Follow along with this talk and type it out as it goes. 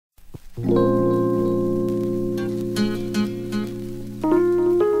What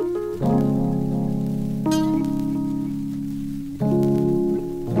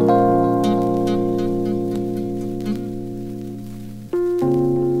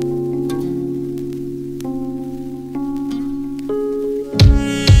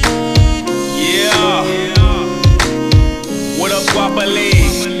up, Goapele?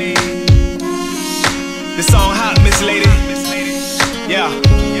 This song hot, Miss Lady. Yeah.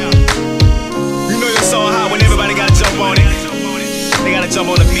 You know your song hot when everybody gotta jump on it. They gotta jump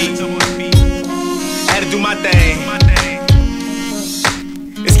on the beat. I had to do my thing.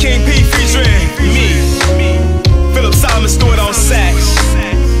 It's KINGP featuring me. PHILLIP, STEWART on sax.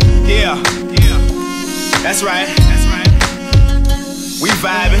 Yeah. That's right. We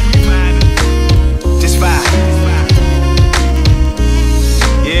vibing. Just vibe.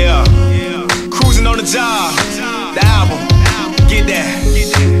 Yeah. Cruising on the job. The album. Get that.